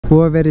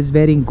whoever is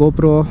wearing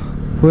GoPro,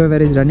 whoever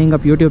is running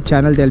up YouTube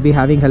channel, they'll be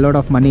having a lot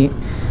of money.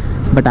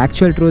 But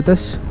actual truth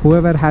is,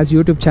 whoever has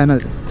YouTube channel,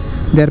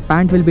 their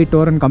pant will be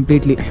torn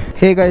completely.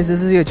 Hey guys,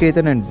 this is your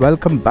Chetan and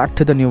welcome back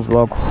to the new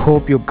vlog.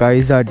 Hope you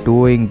guys are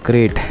doing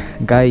great.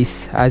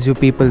 Guys, as you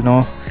people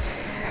know,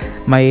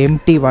 my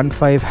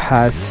Mt-15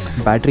 has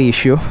battery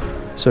issue.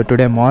 So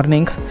today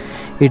morning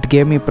it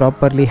gave me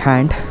properly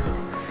hand,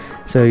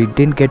 so it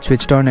didn't get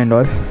switched on and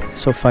all.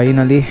 So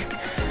finally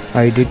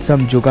I did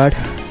some jugaad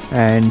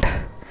and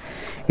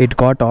it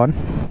got on.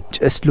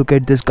 Just look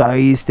at this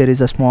guys, there is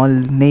a small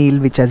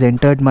nail which has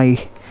entered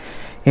my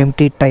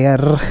empty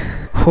tire.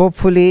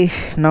 Hopefully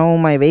now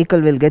my vehicle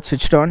will get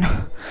switched on.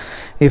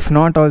 If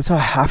not, also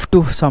I have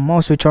to somehow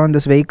switch on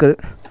this vehicle.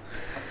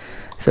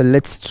 So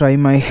let's try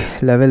my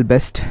level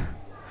best.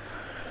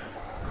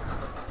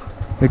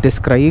 It is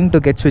crying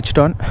to get switched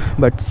on,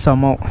 but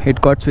somehow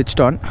it got switched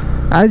on.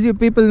 As you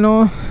people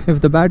know,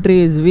 if the battery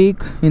is weak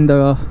in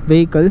the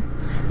vehicle,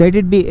 let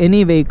it be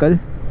any vehicle,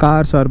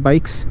 cars or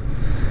bikes,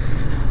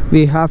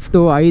 we have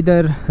to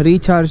either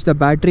recharge the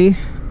battery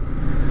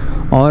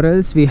or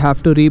else we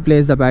have to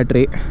replace the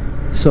battery.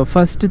 So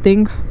first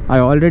thing, I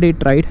already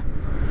tried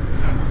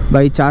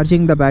by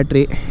charging the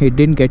battery, it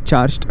didn't get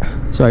charged.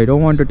 So I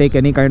don't want to take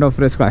any kind of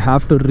risk. I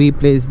have to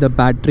replace the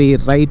battery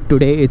right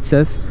today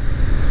itself.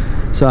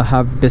 So I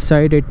have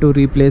decided to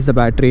replace the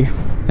battery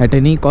at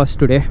any cost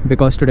today,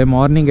 because today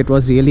morning it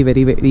was really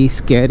very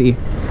scary.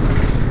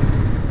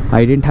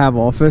 I didn't have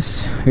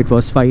office, it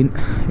was fine.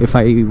 If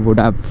I would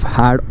have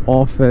had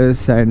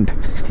office and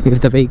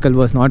if the vehicle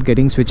was not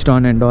getting switched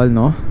on and all,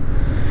 no,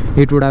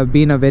 it would have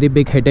been a very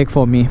big headache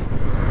for me.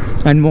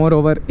 And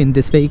moreover, in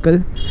this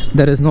vehicle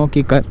there is no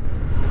kicker,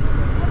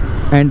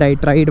 and I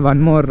tried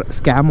one more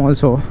scam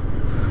also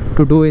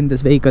to do in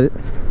this vehicle.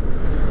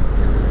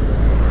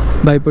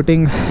 By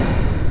putting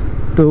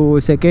to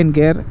second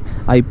gear,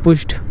 I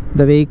pushed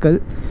the vehicle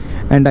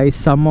and I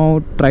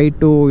somehow tried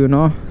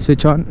to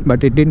switch on,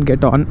 but it didn't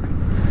get on.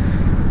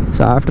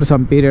 So after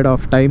some period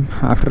of time,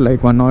 after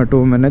like 1 or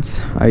 2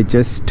 minutes, I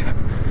just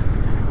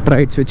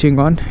tried switching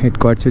on. It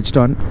got switched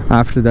on.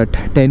 After that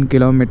 10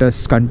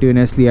 kilometers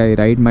continuously I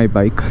ride my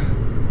bike.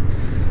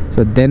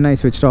 So then I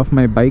switched off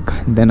my bike,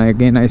 then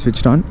again I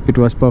switched on. It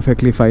was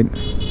perfectly fine.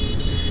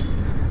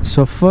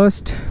 So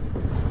first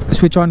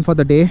switch on for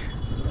the day.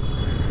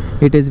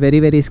 It is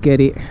very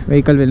scary.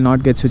 Vehicle will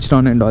not get switched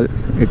on and all.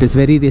 It is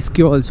very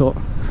risky also,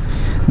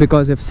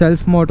 because if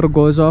self motor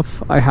goes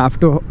off, I have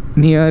to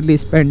nearly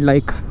spend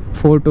like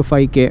 4 to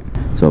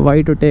 5k. So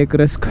why to take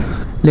risk?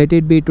 Let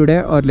it be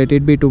today or let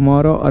it be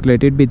tomorrow or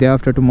let it be day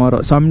after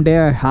tomorrow. Someday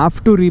I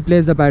have to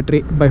replace the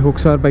battery by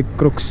hooks or by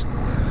crooks.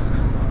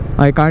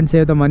 I can't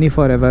save the money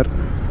forever.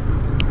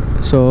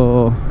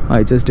 So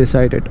I just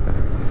decided,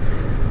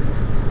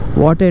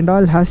 what and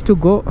all has to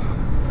go,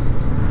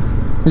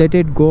 let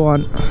it go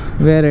on.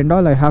 Where and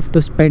all I have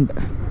to spend,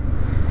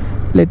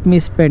 let me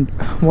spend.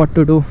 What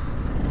to do?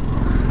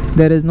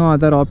 There is no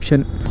other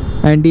option.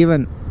 And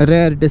even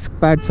rare disc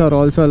pads are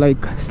also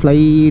like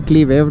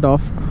slightly waved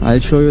off. I'll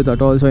show you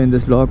that also in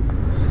this vlog.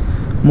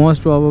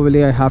 Most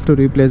probably I have to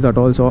replace that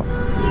also.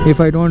 If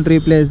I don't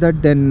replace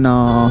that, then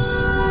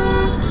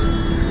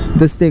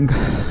this thing,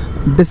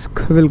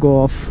 disc will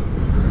go off.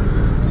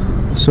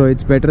 So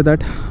it's better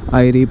that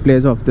I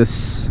replace of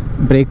this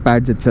brake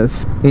pads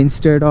itself.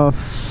 Instead of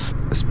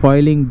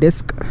spoiling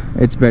disc,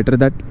 it's better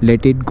that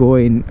let it go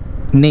in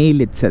nail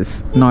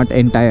itself, not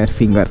entire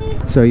finger.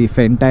 So if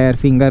entire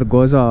finger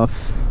goes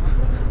off,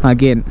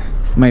 again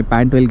my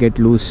pant will get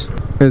loose.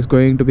 It's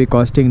going to be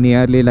costing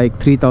nearly like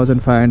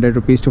 3,500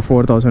 rupees to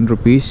 4,000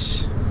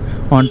 rupees.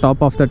 On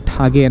top of that,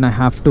 again I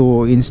have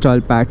to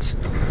install pads.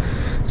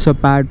 So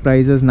pad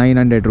price is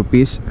 900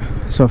 rupees,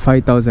 so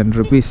 5,000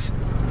 rupees.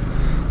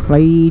 Why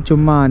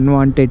chumma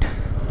unwanted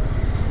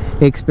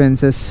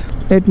expenses?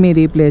 Let me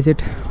replace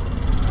it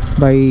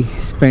by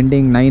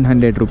spending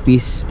 900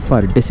 rupees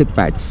for disc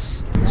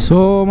pads.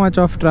 So much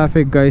of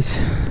traffic guys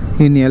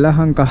in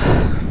Yelahanka.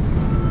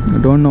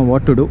 I don't know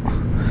what to do.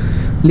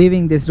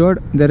 Leaving this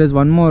road, there is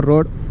one more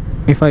road.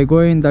 If I go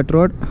in that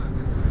road,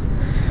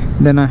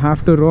 then I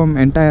have to roam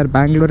entire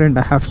Bangalore and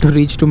I have to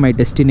reach to my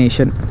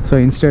destination. So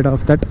instead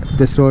of that,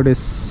 this road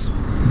is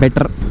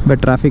better,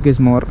 but traffic is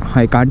more.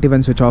 I can't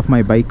even switch off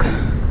my bike.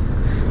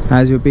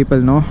 As you people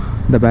know,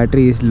 the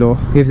battery is low.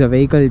 If the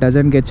vehicle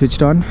doesn't get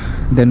switched on,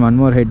 then one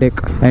more headache,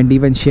 and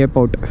even shape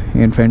out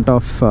in front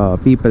of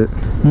people.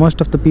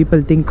 Most of the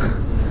people think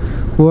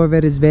whoever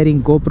is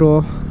wearing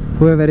GoPro,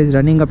 whoever is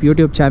running up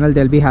YouTube channel,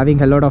 they'll be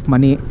having a lot of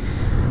money.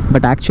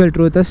 But actual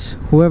truth is,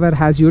 whoever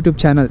has YouTube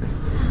channel,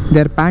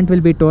 their pant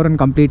will be torn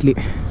completely,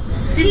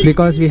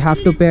 because we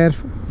have to pay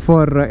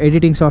for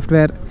editing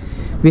software.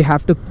 We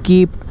have to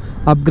keep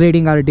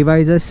upgrading our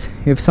devices.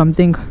 If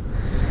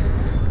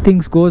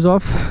things goes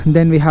off,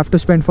 then we have to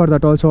spend for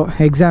that also.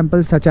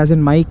 Examples such as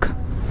in mic,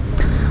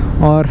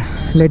 or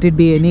let it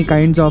be any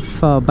kinds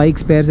of bike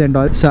spares and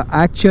all. So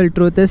actual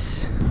truth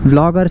is,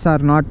 vloggers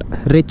are not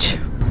rich.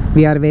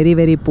 We are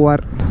very poor.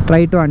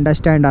 Try to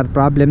understand our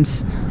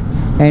problems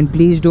and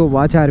please do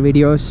watch our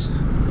videos.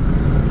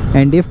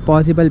 and if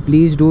possible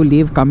please do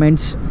leave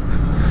comments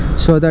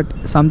so that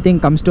something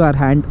comes to our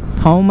hand.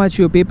 How much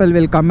you people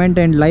will comment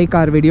and like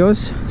our videos,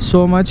 so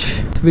much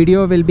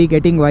video will be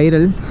getting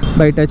viral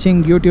by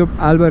touching YouTube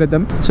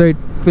algorithm, so it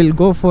will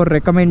go for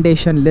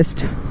recommendation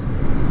list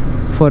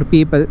for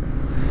people,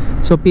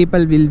 so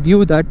people will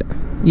view that,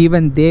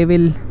 even they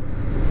will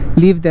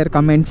leave their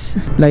comments.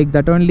 Like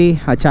that only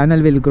a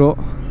channel will grow.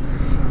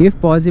 If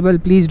possible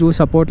please do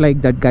support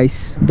like that,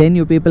 guys. Then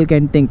you people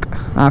can think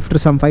after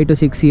some 5 to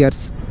 6 years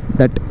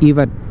that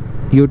even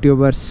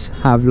YouTubers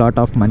have lot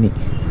of money.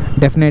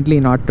 Definitely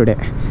not today,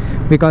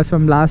 because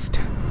from last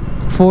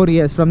 4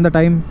 years from the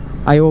time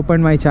I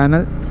opened my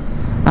channel,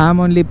 I am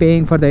only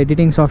paying for the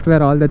editing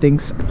software, all the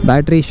things.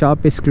 Battery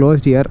shop is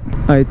closed here.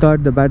 I thought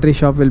the battery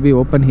shop will be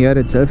open here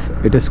itself.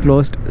 It is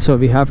closed, so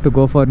we have to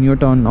go for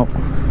Newtown now.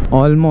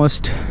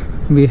 Almost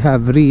we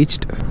have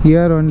reached.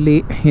 Here only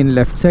in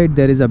left side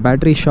there is a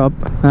battery shop,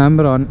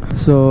 Amaron,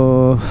 so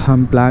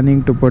I'm planning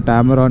to put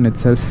Amaron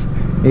itself.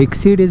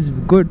 Exceed is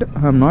good,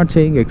 I'm not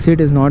saying Exceed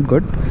is not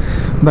good,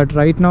 but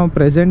right now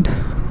present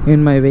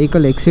in my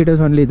vehicle Exceed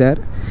is only there.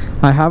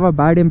 I have a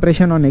bad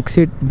impression on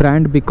Exceed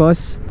brand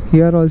because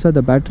here also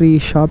the battery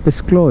shop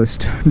is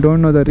closed.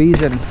 Don't know the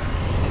reason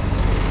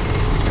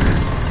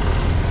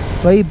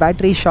why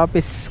battery shop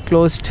is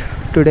closed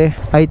today.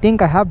 I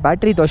think I have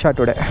battery dosha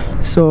today.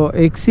 So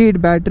Exceed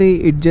battery,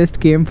 it just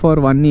came for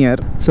 1 year,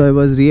 so I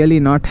was really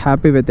not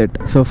happy with it.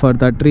 So for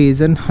that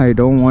reason I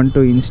don't want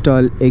to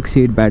install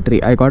Exceed battery.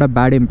 I got a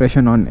bad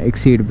impression on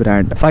Exceed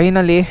brand.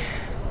 Finally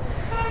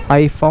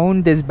I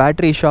found this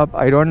battery shop.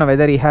 I don't know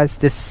whether he has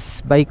this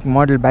bike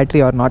model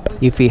battery or not.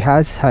 If he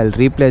has, I'll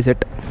replace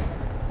it.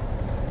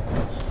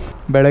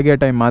 ಬೆಳಗ್ಗೆ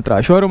time ಮಾತ್ರ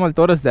ಶೋರೂಮಲ್ಲಿ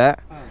ತೋರಿಸ್ದೆ,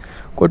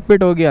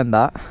 ಕೊಟ್ಬಿಟ್ಟು ಹೋಗಿ ಅಂದ.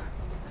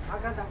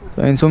 So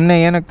ಇನ್ನು ಸುಮ್ಮನೆ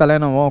ಏನಕ್ಕೆ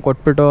ತಲೆನೋವು,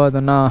 ಕೊಟ್ಬಿಟ್ಟು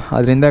ಅದನ್ನು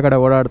ಅದರಿಂದ ಕಡೆ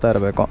ಓಡಾಡ್ತಾ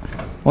ಇರಬೇಕು.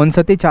 ಒಂದು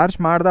ಸತಿ ಚಾರ್ಜ್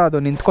ಮಾಡ್ದೆ, ಅದು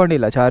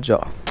ನಿಂತ್ಕೊಂಡಿಲ್ಲ ಚಾರ್ಜು,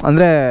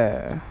 ಅಂದರೆ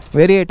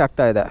ವೇರಿಯೇಟ್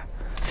ಆಗ್ತಾಯಿದೆ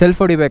ಸೆಲ್ಫ್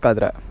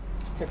ಹೊಡಿಬೇಕಾದ್ರೆ.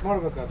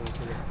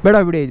 ಬೇಡ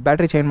ಬಿಡಿ,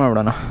 ಬ್ಯಾಟ್ರಿ ಚೇಂಜ್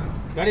ಮಾಡಿಬಿಡೋಣ.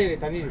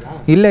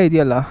 ಇಲ್ಲೇ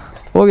ಇದೆಯಲ್ಲ,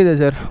 ಹೋಗಿದೆ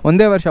ಸರ್.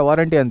 1 ವರ್ಷ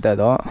ವಾರಂಟಿ ಅಂತ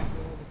ಅದು,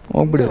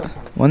 ಹೋಗ್ಬಿಡಿ.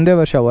 1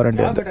 ವರ್ಷ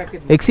ವಾರಂಟಿ ಅಂತ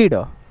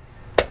ಎಕ್ಸೀಡು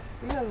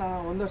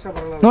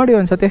ನೋಡಿ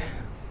ಒಂದು ಸತಿ.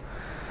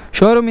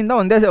 ಶೋರೂಮಿಂದ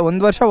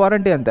 1 ವರ್ಷ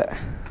ವಾರಂಟಿ ಅಂತೆ,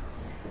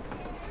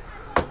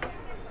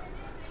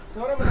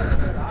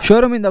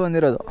 ಶೋರೂಮಿಂದ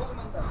ಬಂದಿರೋದು.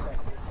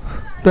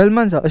 12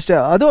 months ಅಷ್ಟೇ.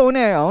 ಅದು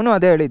ಅವನು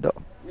ಅದೇ ಹೇಳಿದ್ದು.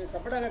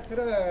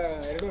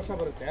 2 ವರ್ಷ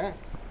ಬರುತ್ತೆ,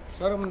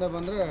 ಶೋರೂಮಿಂದ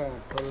ಬಂದರೆ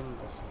 12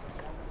 months.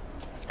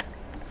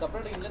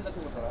 ಸಪ್ರೇಟ್ ಇಂಜಿನ್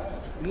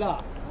ಇಲ್ಲ,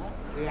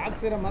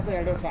 ಹಾಕ್ಸಿರೋ ಮಾತ್ರ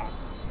 2 ವರ್ಷ.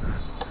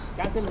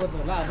 ಕ್ಯಾನ್ಸಲ್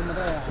ಬರ್ತದಲ್ಲ ಅದು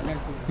ಮಾತ್ರ.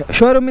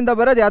 ಶೋರೂಮಿಂದ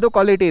ಬರೋದು ಯಾವುದೂ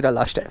ಕ್ವಾಲಿಟಿ ಇರಲ್ಲ,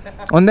 ಅಷ್ಟೇ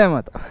ಒಂದೇ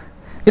ಮಾತು.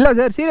 ಇಲ್ಲ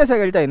ಸರ್, ಸೀರಿಯಸ್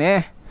ಆಗಿ ಹೇಳ್ತಾಯಿನಿ.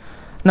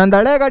 ನಂದು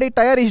ಹಳೆ ಗಾಡಿ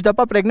ಟಯರ್ ಇಷ್ಟು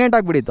ದಪ್ಪ ಪ್ರೆಗ್ನೆಂಟ್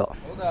ಆಗಿಬಿಟ್ಟಿತ್ತು.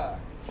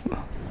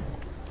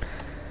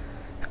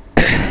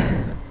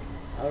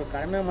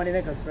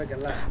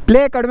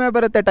 ಪ್ಲೇ ಕಡಿಮೆ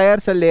ಬರುತ್ತೆ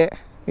ಟಯರ್ಸಲ್ಲಿ,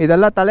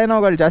 ಇದೆಲ್ಲ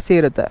ತಲೆನೋವುಗಳು ಜಾಸ್ತಿ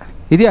ಇರುತ್ತೆ.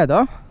 ಇದೆಯಾ ಅದು?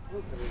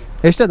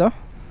 ಎಷ್ಟದು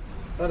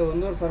ಸರ್?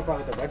 1,500 ರೂಪಾಯಿ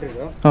ಆಗುತ್ತೆ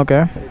ಬ್ಯಾಟ್ರಿದು. ಓಕೆ,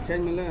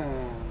 ಎಕ್ಸ್ಚೇಂಜ್ ಮೇಲೆ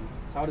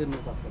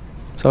 1,200 ಆಗ್ತದೆ.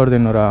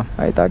 1,200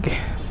 ಆಯ್ತು, ಹಾಕಿ.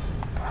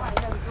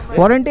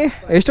 ವಾರಂಟಿ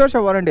ಎಷ್ಟು ವರ್ಷ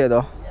ವಾರಂಟಿ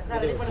ಅದು?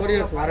 4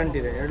 years ವಾರಂಟಿ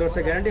ಇದೆ. 2 ವರ್ಷ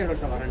ಗ್ಯಾರಂಟಿ, 2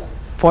 ವರ್ಷ ವಾರಂಟಿ.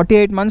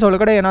 48 months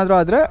ಒಳಗಡೆ ಏನಾದರೂ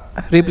ಆದರೆ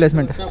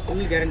ರೀಪ್ಲೇಸ್ಮೆಂಟ್.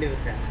 ಫುಲ್ ಗ್ಯಾರಂಟಿ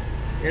ಇರುತ್ತೆ,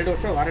 2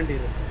 ವರ್ಷ ವಾರಂಟಿ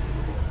ಇರುತ್ತೆ.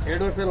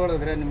 2 ವರ್ಷದಲ್ಲಿ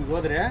ಓಡಿದ್ರೆ ನಿಮ್ಗೆ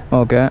ಹೋದರೆ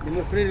ಓಕೆ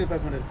ನಿಮಗೆ ಫ್ರೀ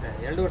ರಿಪ್ಲೇಸ್ಮೆಂಟ್ ಇರುತ್ತೆ.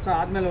 2 ವರ್ಷ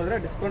ಆದಮೇಲೆ ಹೋದರೆ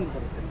ಡಿಸ್ಕೌಂಟ್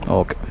ಬರುತ್ತೆ.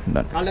 Okay,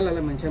 done.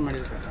 ಕಾಲಲ್ಲೆಲ್ಲ ಮೆನ್ಷನ್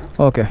ಮಾಡಿರ್ತಾರೆ.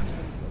 ಓಕೆ,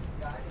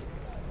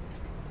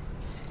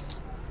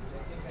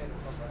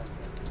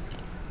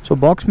 ಸೊ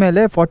ಬಾಕ್ಸ್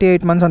ಮೇಲೆ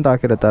 48 months ಅಂತ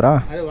ಹಾಕಿರುತ್ತಾರಾ?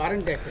 ಅದು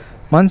warranty hockey,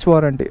 months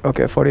warranty.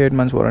 Okay, 48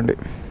 months warranty.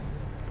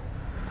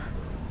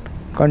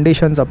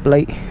 Conditions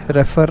apply,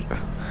 refer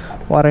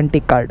warranty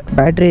card.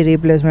 Battery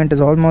replacement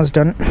is almost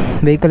done.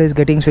 Vehicle is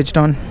getting switched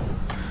on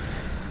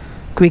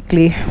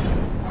quickly.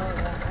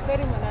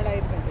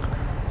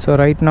 So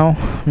right now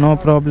no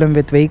problem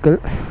with vehicle.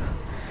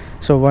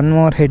 So one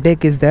more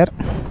headache is there.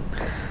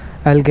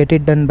 I'll get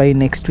it done by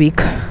next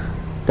week,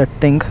 that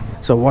thing.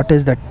 So what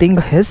is that thing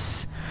is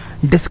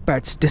disc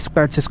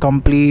pads is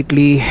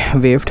completely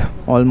waved.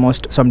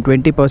 Almost some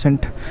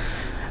 20%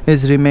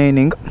 is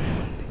remaining.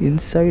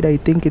 Inside I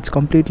think it's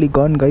completely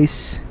gone, guys.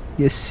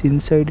 Yes,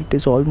 inside it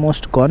is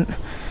almost gone.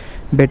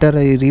 Better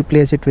I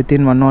replace it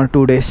within 1 or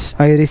 2 days.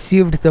 I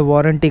received the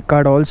warranty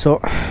card also.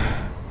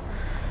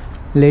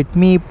 Let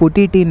me put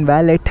it in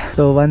wallet,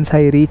 so once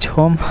I reach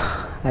home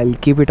I'll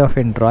keep it off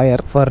in drawer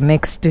for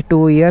next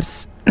 2 years.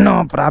 No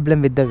problem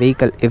with the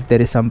vehicle. If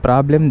there is some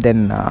problem, then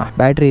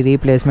battery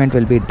replacement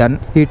will be done.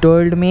 He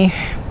told me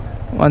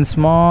one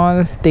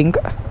small thing.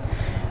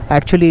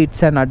 Actually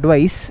it's an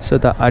advice, so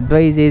the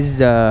advice is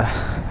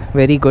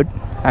very good,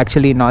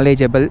 actually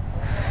knowledgeable,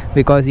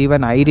 because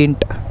even I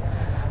didn't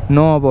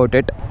know about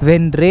it.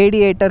 When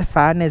radiator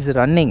fan is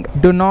running,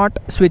 do not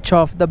switch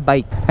off the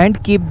bike and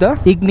keep the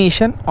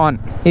ignition on.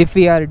 If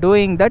we are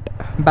doing that,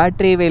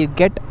 battery will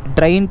get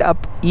drained up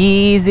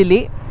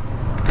easily.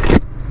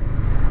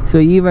 So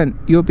even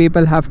you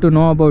people have to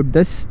know about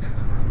this.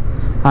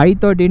 I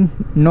thought didn't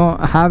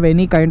have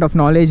any kind of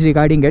knowledge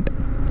regarding it.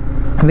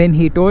 When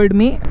he told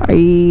me,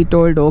 I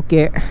told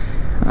okay,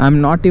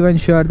 I'm not even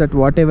sure that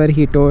whatever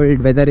he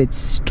told, whether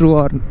it's true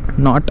or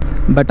not,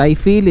 but I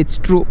feel it's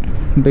true,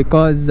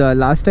 because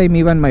last time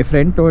even my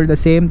friend told the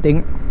same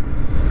thing.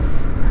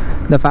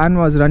 The fan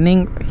was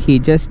running, he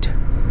just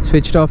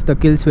switched off the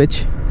kill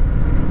switch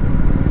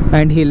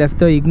and he left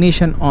the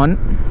ignition on.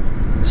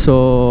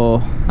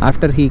 So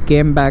after he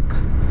came back,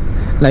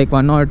 like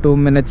 1 or 2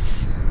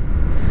 minutes,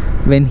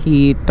 when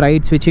he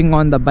tried switching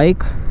on the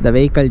bike, the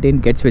vehicle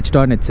didn't get switched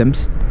on, it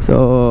seems.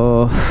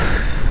 So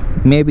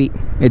maybe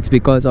it's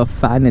because of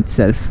fan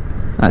itself,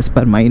 as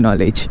per my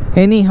knowledge.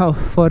 Anyhow,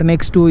 for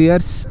next 2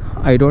 years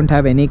I don't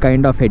have any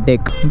kind of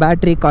headache.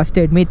 Battery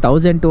costed me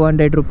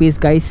 1200 rupees,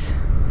 guys,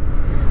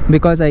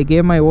 because I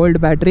gave my old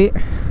battery.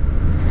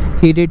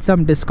 He did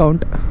some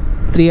discount,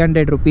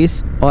 300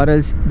 rupees, or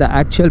else the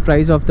actual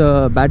price of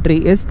the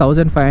battery is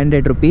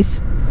 1500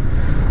 rupees.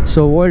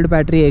 So old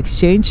battery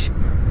exchange,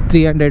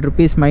 300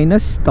 rupees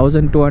minus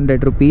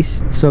 1200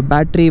 rupees. So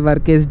battery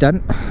work is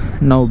done.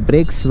 Now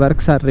brakes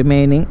works are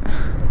remaining.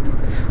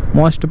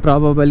 Most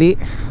probably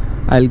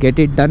I'll get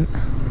it done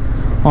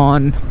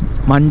on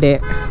Monday,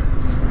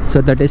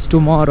 so that is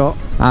tomorrow.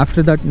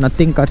 After that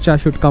nothing kharcha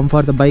should come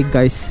for the bike,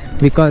 guys,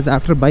 because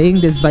after buying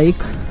this bike,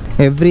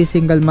 every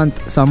single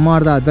month some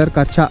or the other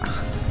kharcha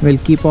will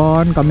keep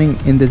on coming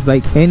in this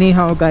bike.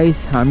 Anyhow,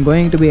 guys, I'm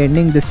going to be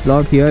ending this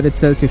vlog here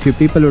itself. If you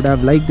people would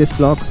have liked this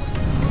vlog,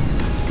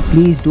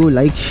 please do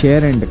like,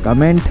 share and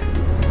comment.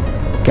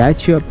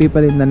 Catch your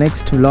people in the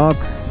next vlog.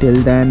 Till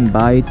then,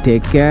 bye,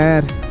 take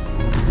care,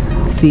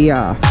 see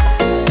ya.